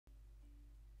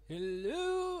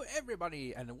Hello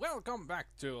everybody and welcome back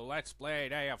to Let's Play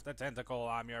Day of the Tentacle.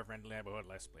 I'm your friendly neighborhood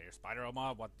Let's Player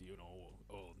Spider-Oma. What do you know?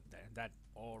 Oh, that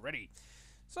already.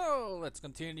 So let's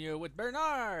continue with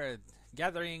Bernard,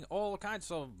 gathering all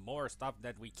kinds of more stuff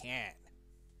that we can.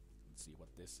 Let's see what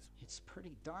this is. It's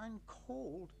pretty darn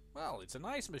cold. Well, it's an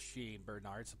ice machine,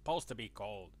 Bernard. It's supposed to be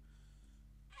cold.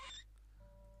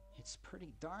 It's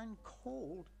pretty darn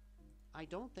cold. I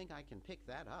don't think I can pick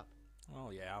that up.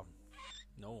 Oh yeah,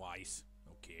 no ice.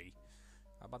 Okay.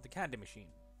 How about the candy machine?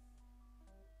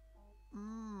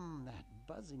 That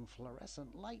buzzing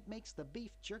fluorescent light makes the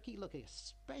beef jerky look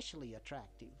especially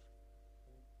attractive.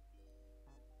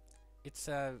 It's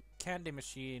a candy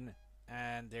machine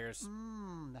and there's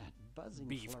That buzzing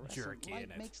beef fluorescent jerky light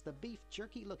in it. makes the beef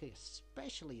jerky look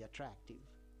especially attractive.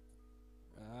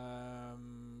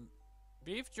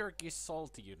 Beef jerky is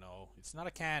salty, you know. It's not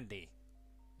a candy.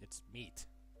 It's meat.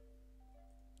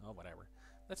 Oh, whatever.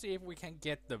 Let's see if we can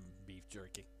get the beef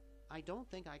jerky. I don't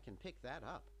think I can pick that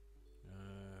up.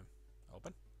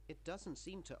 Open? It doesn't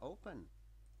seem to open.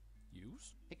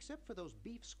 Use? Except for those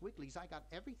beef squigglies, I got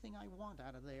everything I want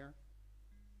out of there.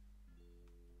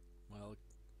 Well,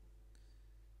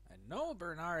 I know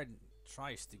Bernard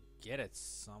tries to get it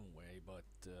some way, but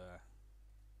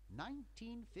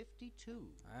 1952.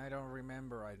 I don't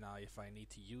remember right now if I need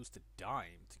to use the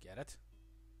dime to get it.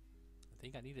 I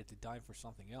think I needed the dime for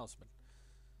something else, but...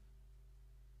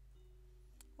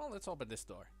 Well, let's open this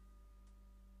door.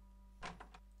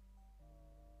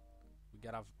 We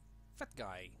got a fat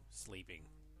guy sleeping.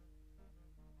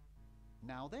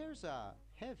 Now there's a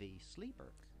heavy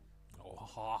sleeper. Oh,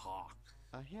 ha ha.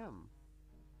 A him.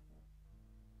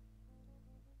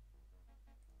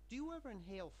 Do you ever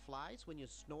inhale flies when you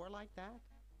snore like that?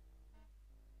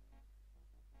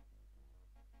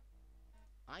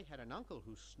 I had an uncle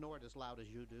who snored as loud as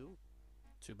you do.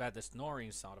 Too bad the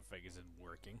snoring sound effect isn't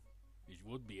working. It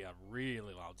would be a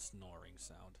really loud snoring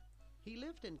sound. He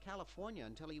lived in California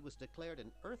until he was declared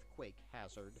an earthquake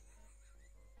hazard.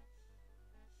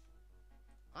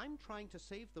 I'm trying to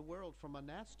save the world from a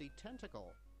nasty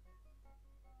tentacle.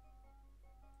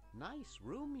 Nice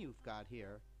room you've got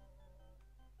here.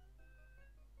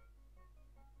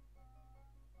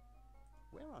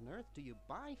 Where on earth do you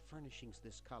buy furnishings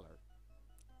this color?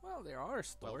 Well, there are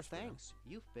stores. Well, for them. thanks.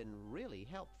 You've been really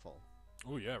helpful.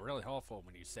 Oh yeah, really helpful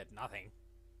when you said nothing.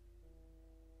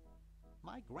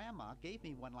 My grandma gave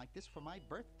me one like this for my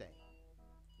birthday.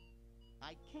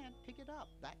 I can't pick it up.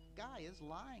 That guy is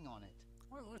lying on it.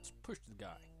 Well, let's push the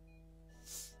guy.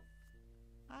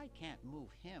 I can't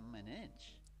move him an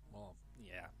inch. Well,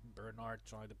 yeah, Bernard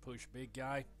trying to push big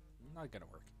guy. Not gonna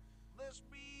work. This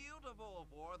beautiful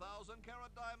 4,000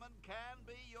 carat diamond can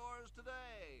be yours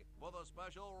today with a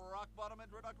special rock bottom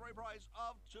introductory price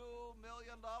of $2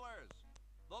 million.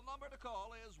 The number to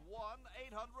call is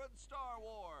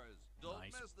 1-800-STAR-WARS. Don't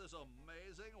Nice. miss this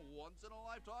amazing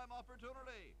once-in-a-lifetime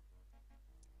opportunity.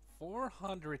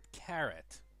 400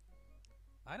 carat.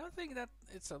 I don't think that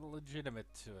it's a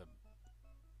legitimate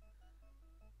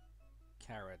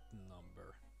carat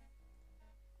number.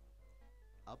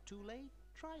 Up too late?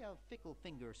 Try a fickle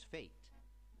finger's fate.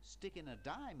 Stick in a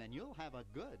dime and you'll have a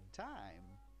good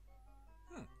time.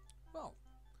 Well,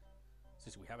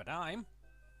 since we have a dime.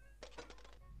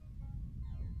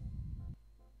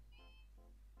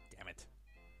 Damn it.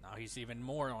 Now he's even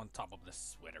more on top of the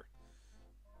sweater.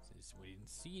 Since it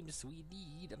seems we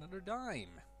need another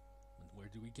dime. And where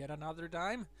do we get another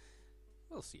dime?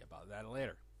 We'll see about that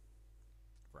later.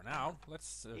 For now,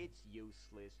 let's... It's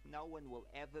useless. No one will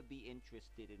ever be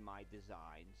interested in my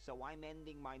design, so I'm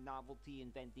ending my novelty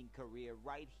inventing career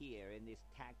right here in this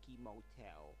tacky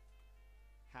motel.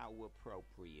 How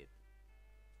appropriate.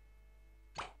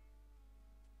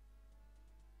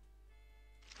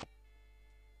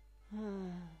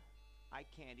 I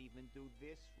can't even do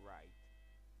this right.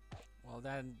 Well,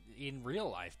 then, in real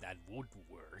life, that would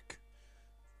work.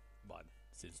 But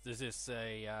since this is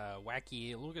a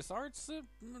wacky LucasArts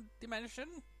dimension,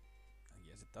 I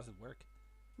guess it doesn't work.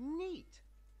 Neat.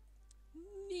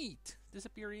 Neat!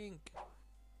 Disappearing ink.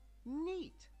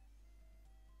 Neat.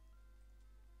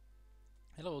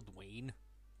 Hello, Dwayne.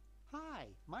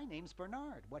 Hi, my name's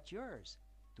Bernard. What's yours?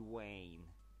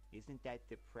 Dwayne, isn't that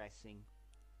depressing?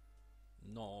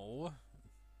 No,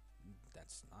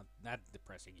 that's not that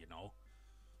depressing, you know.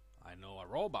 I know a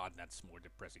robot that's more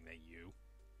depressing than you.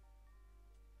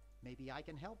 Maybe I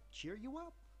can help cheer you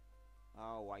up.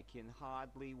 Oh, I can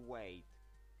hardly wait.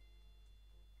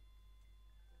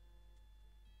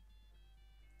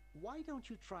 Why don't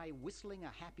you try whistling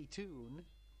a happy tune?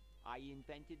 I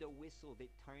invented a whistle that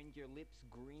turned your lips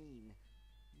green.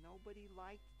 Nobody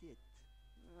liked it.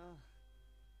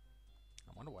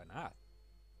 I wonder why not.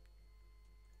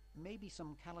 Maybe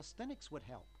some calisthenics would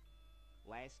help.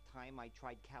 Last time I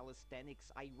tried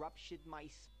calisthenics, I ruptured my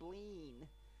spleen.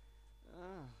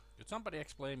 Could somebody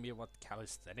explain me what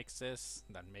calisthenics is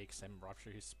that makes him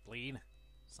rupture his spleen?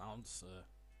 Sounds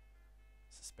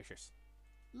suspicious.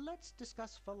 Let's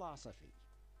discuss philosophy.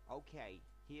 Okay,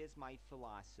 here's my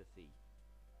philosophy.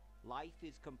 Life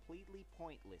is completely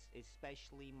pointless,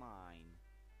 especially mine.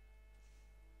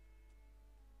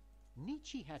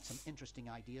 Nietzsche had some interesting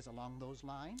ideas along those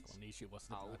lines. Well, Nietzsche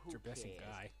wasn't Oh, a who depressing cares?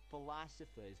 guy.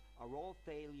 Philosophers are all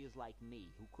failures like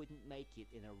me who couldn't make it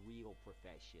in a real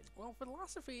profession. Well,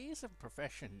 philosophy is a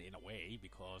profession in a way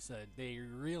because they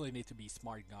really need to be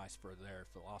smart guys for their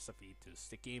philosophy to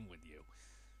stick in with you.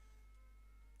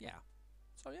 Yeah.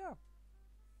 So, yeah.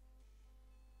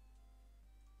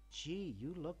 Gee,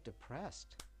 you look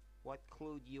depressed. What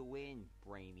clued you in,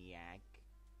 Brainiac?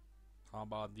 How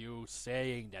about you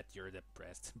saying that you're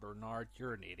depressed? Bernard,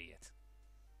 you're an idiot.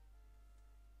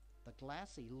 The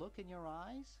glassy look in your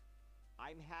eyes?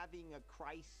 I'm having a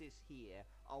crisis here,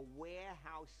 a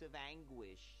warehouse of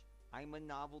anguish. I'm a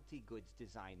novelty goods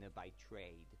designer by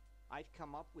trade. I've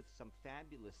come up with some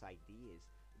fabulous ideas.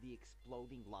 The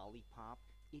exploding lollipop,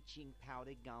 itching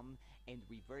powder gum, and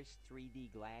reverse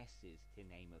 3D glasses, to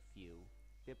name a few.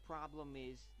 The problem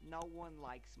is, no one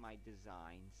likes my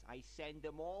designs. I send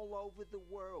them all over the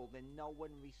world and no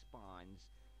one responds.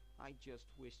 I just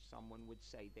wish someone would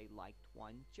say they liked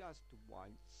one just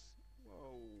once.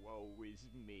 Oh, woe is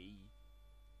me.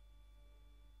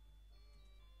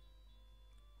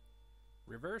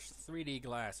 Reverse 3D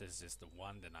glasses is the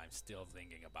one that I'm still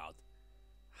thinking about.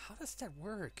 How does that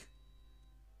work?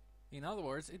 In other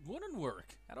words, it wouldn't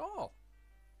work at all.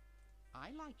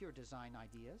 I like your design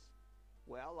ideas.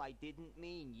 Well, I didn't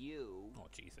mean you. Oh,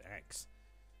 gee, thanks.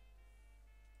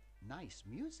 Nice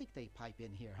music they pipe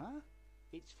in here, huh?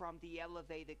 It's from the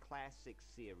Elevator Classics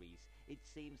series. It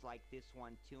seems like this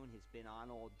one tune has been on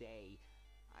all day.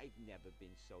 I've never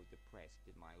been so depressed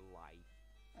in my life.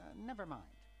 Never mind.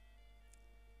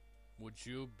 Would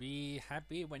you be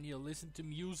happy when you listen to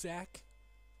music?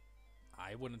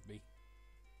 I wouldn't be.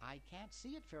 I can't see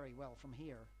it very well from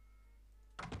here.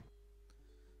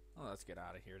 Well, let's get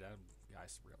out of here. That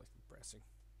guy's really depressing.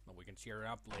 Well, we can cheer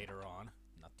up later on.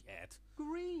 Not yet.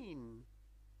 Green!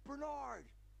 Bernard!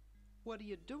 What are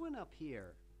you doing up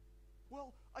here?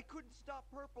 Well, I couldn't stop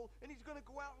Purple, and he's gonna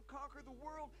go out and conquer the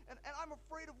world, and I'm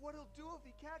afraid of what he'll do if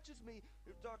he catches me,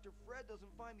 if Dr. Fred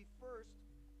doesn't find me first.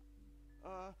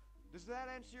 Does that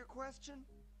answer your question?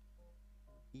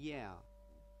 Yeah.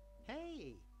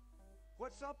 Hey!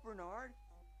 What's up, Bernard?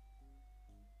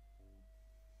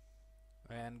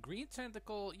 And Green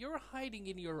Tentacle, you're hiding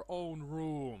in your own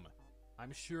room.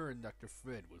 I'm sure Dr.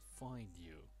 Fred will find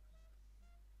you.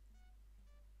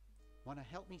 Want to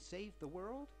help me save the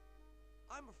world?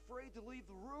 I'm afraid to leave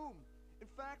the room. In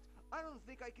fact, I don't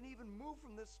think I can even move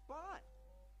from this spot.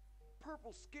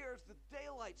 Purple scares the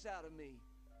daylights out of me.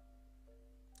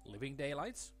 Living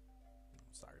daylights?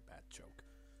 Sorry, bad joke.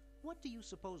 What do you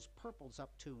suppose Purple's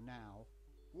up to now?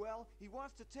 Well, he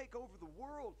wants to take over the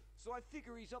world, so I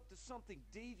figure he's up to something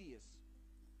devious.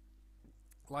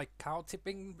 Like cow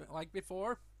tipping like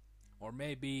before? Or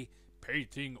maybe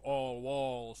painting all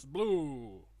walls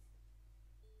blue?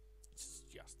 It's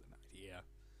just an idea.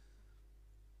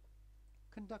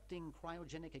 Conducting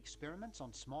cryogenic experiments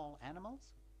on small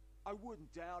animals? I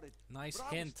wouldn't doubt it. Nice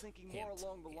but hint. I was thinking more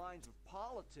along the lines of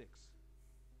politics.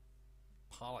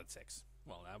 Politics.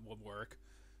 Well, that would work.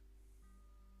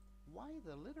 Why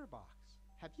the litter box?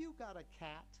 Have you got a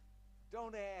cat?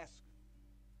 Don't ask.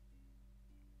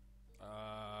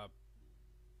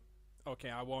 Okay,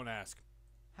 I won't ask.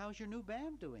 How's your new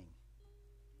band doing?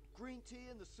 Green tea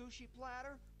and the sushi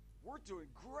platter? We're doing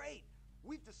great.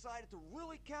 We've decided to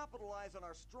really capitalize on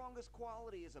our strongest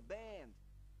quality as a band.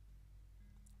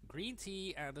 Green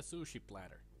tea and a sushi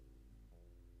platter.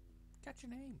 Catch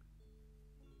your name.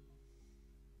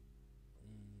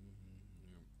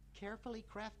 Carefully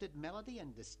crafted melody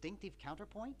and distinctive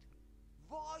counterpoint?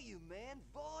 Volume, man,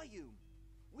 volume.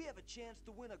 We have a chance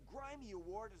to win a Grimy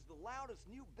Award as the loudest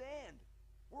new band.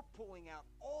 We're pulling out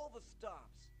all the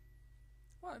stops.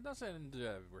 Well, it doesn't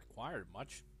require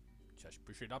much. Just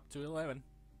push it up to 11.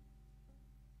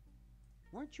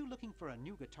 Weren't you looking for a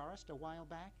new guitarist a while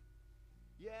back?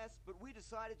 Yes, but we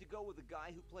decided to go with a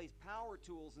guy who plays power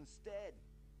tools instead.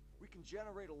 We can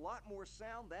generate a lot more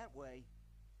sound that way.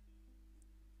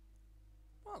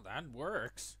 Well, that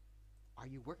works. Are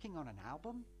you working on an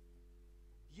album?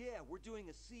 Yeah, we're doing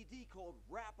a CD called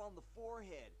Rap on the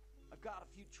Forehead. I've got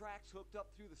a few tracks hooked up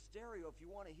through the stereo if you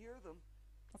want to hear them.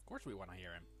 Of course we want to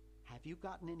hear him. Have you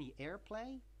gotten any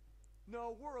airplay?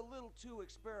 No, we're a little too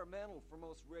experimental for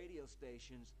most radio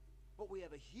stations, but we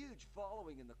have a huge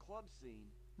following in the club scene.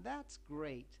 That's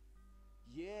great.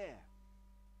 Yeah.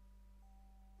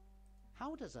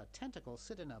 How does a tentacle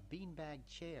sit in a beanbag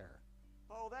chair?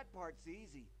 Oh, that part's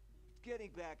easy.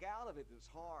 Getting back out of it is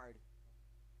hard.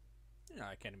 Yeah,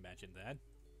 I can imagine that.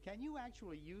 Can you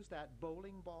actually use that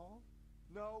bowling ball?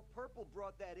 No, Purple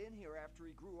brought that in here after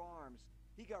he grew arms.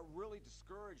 He got really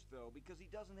discouraged, though, because he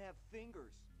doesn't have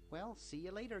fingers. Well, see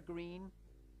you later, Green.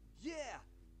 Yeah!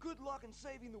 Good luck in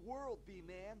saving the world,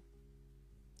 B-Man.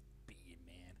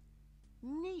 B-Man.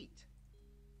 Neat.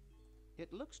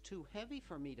 It looks too heavy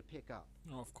for me to pick up.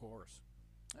 Of course.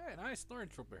 Hey, nice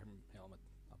Stormtrooper helmet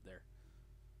up there.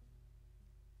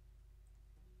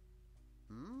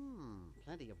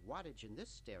 Plenty of wattage in this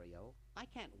stereo. I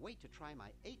can't wait to try my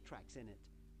 8-tracks in it.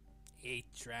 8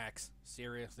 tracks.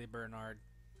 Seriously, Bernard?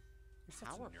 You're such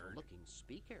a Powerful nerd. looking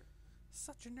speaker.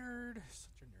 Such a nerd.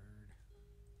 Such a nerd.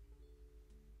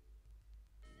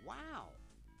 Wow,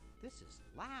 this is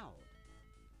loud.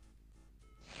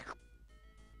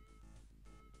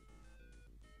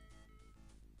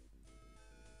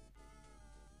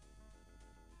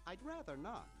 I'd rather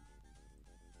not.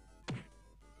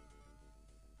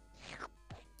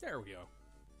 There we go.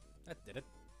 That did it.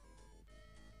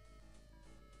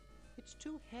 It's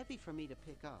too heavy for me to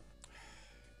pick up.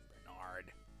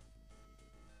 Bernard.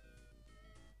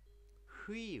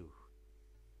 Whew.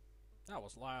 That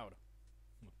was loud.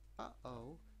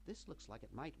 Uh-oh, this looks like it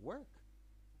might work.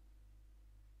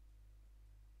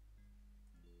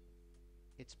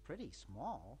 It's pretty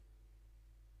small.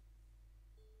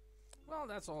 Well,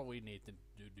 that's all we need to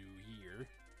do here.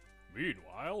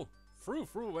 Meanwhile,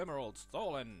 Frou-Frou Emerald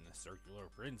stolen. Circular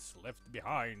prints left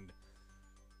behind.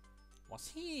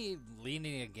 Was he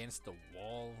leaning against the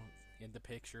wall in the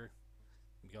picture?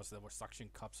 Because there were suction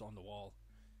cups on the wall.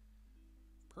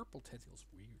 Purple Tentacle's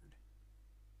weird.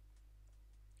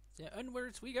 So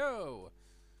onwards we go.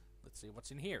 Let's see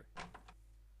what's in here.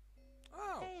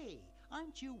 Oh! Hey,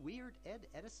 aren't you Weird Ed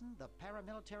Edison, the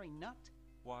paramilitary nut?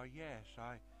 Why, yes,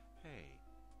 Hey,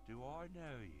 do I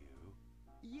know you?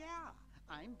 Yeah,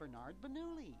 I'm Bernard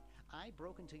Bernoulli. I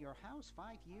broke into your house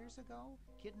 5 years ago,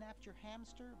 kidnapped your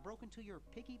hamster, broke into your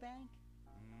piggy bank.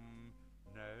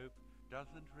 Nope,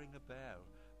 doesn't ring a bell,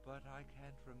 but I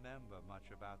can't remember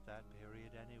much about that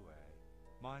period anyway.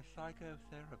 My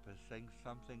psychotherapist thinks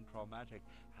something traumatic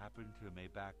happened to me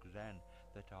back then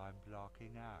that I'm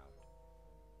blocking out.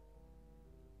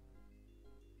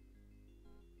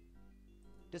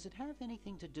 Does it have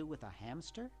anything to do with a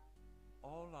hamster?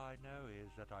 All I know is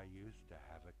that I used to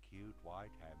have a cute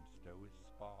white hamster with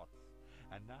spots,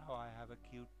 and now I have a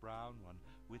cute brown one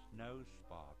with no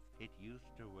spots. It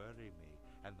used to worry me,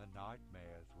 and the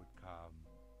nightmares would come.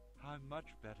 I'm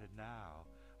much better now.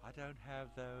 I don't have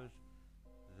those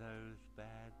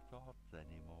bad thoughts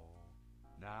anymore.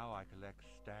 Now I collect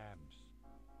stamps.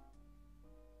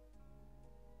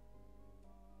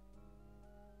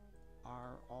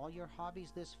 Are all your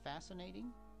hobbies this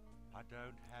fascinating? I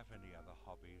don't have any other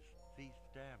hobbies. These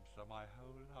stamps are my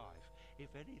whole life. If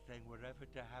anything were ever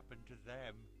to happen to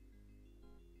them...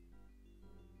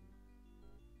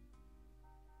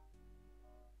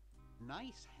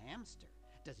 Nice hamster.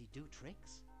 Does he do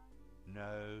tricks?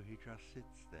 No, he just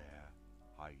sits there.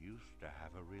 I used to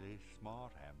have a really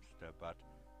smart hamster, but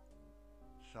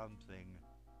something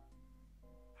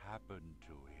happened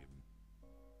to him.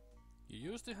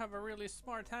 You used to have a really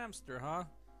smart hamster, huh?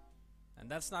 And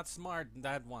that's not smart,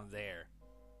 that one there.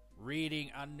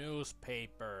 Reading a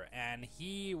newspaper, and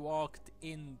he walked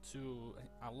into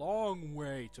a long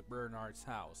way to Bernard's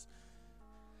house.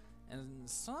 And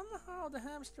somehow the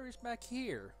hamster is back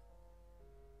here.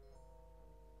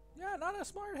 Yeah, not a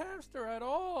smart hamster at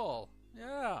all.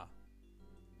 Yeah.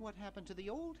 What happened to the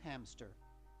old hamster?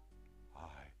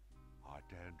 I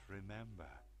don't remember.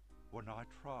 When I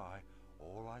try,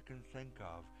 all I can think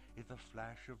of is a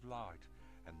flash of light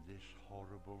and this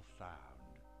horrible sound.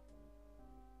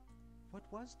 What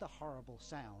was the horrible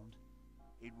sound?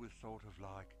 It was sort of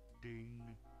like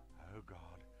ding. Oh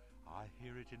God, I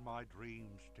hear it in my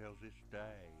dreams till this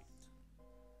day.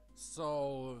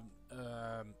 So,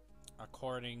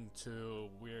 according to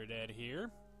Weird Ed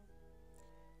here,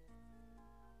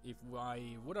 if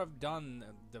I would have done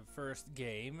the first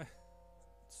game,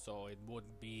 so it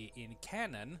would be in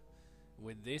canon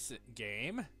with this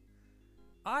game,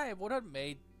 I would have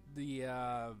made the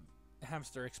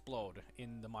hamster explode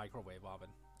in the microwave oven.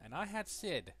 And I had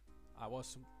Sid. I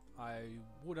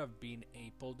would have been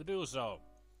able to do so.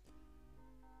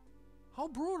 How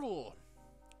brutal!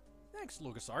 Thanks,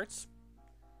 LucasArts.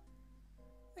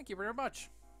 Thank you very much.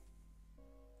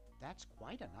 That's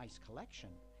quite a nice collection.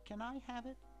 Can I have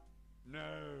it? No.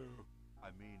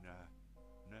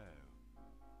 No.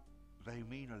 They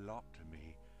mean a lot to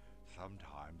me.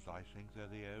 Sometimes I think they're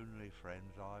the only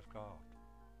friends I've got.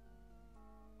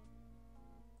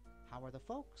 How are the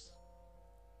folks?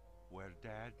 Well,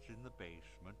 Dad's in the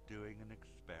basement doing an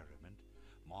experiment.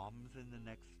 Mom's in the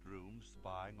next room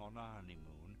spying on a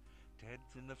honeymoon.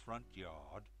 Ted's in the front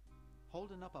yard.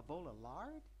 Holding up a bowl of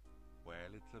lard?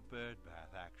 Well, it's a bird bath,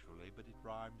 actually, but it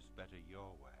rhymes better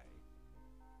your way.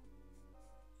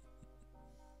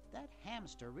 That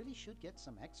hamster really should get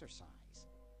some exercise.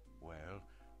 Well,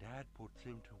 Dad puts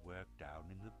him to work down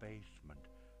in the basement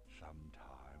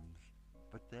sometimes.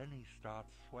 But then he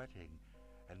starts sweating,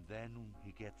 and then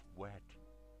he gets wet,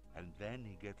 and then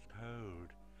he gets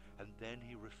cold, and then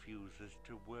he refuses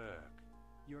to work.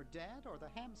 Your dad or the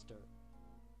hamster?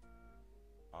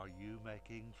 Are you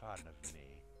making fun of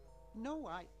me? No,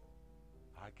 I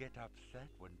get upset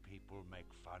when people make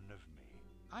fun of me.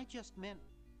 I just meant...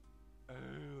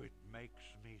 Oh, it makes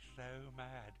me so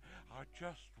mad. I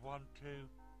just want to...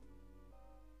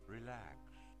 relax.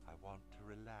 I want to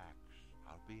relax.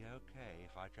 I'll be okay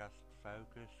if I just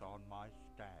focus on my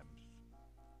stamps.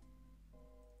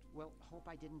 Well, hope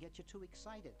I didn't get you too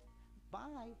excited.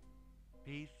 Bye.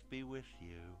 Peace be with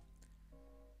you.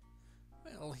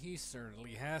 Well, he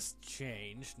certainly has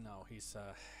changed. Now he's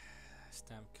a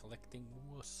stamp collecting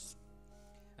wuss.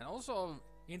 And also,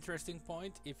 interesting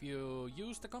point, if you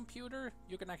use the computer,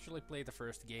 you can actually play the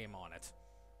first game on it.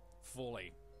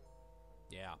 Fully.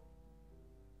 Yeah.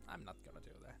 I'm not gonna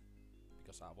do that,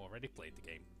 because I've already played the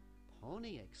game.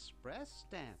 Pony Express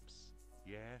stamps.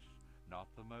 Yes, not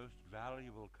the most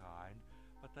valuable kind,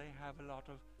 but they have a lot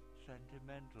of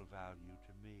sentimental value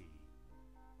to me.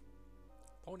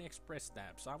 Pony Express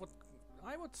stamps.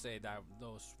 I would say that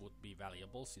those would be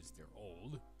valuable since they're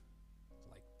old.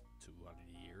 Like 200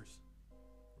 years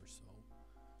or so.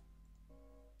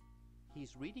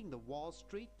 He's reading the Wall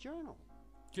Street Journal.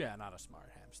 Yeah, not a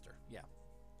smart hamster. Yeah,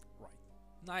 right.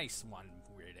 Nice one,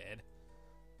 Weirdhead.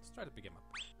 Let's try to pick him up.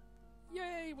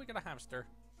 Yay, we got a hamster.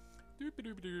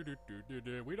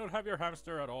 Doop-a-doop-a-doo-doo-doo-doo-doo. We don't have your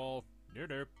hamster at all.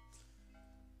 Doop-doop.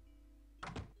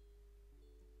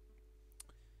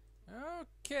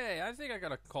 Okay, I think I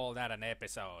gotta call that an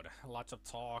episode. Lots of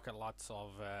talk and lots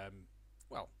of,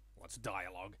 well, lots of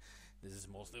dialogue. This is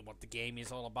mostly what the game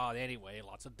is all about anyway.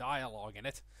 Lots of dialogue in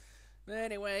it. But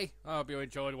anyway, I hope you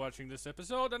enjoyed watching this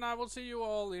episode, and I will see you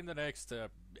all in the next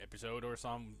episode or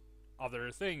some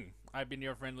other thing. I've been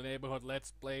your friendly neighborhood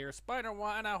Let's Player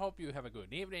Spider-Man, and I hope you have a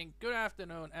good evening, good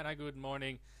afternoon, and a good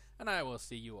morning, and I will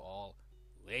see you all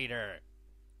later.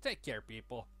 Take care,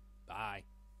 people. Bye.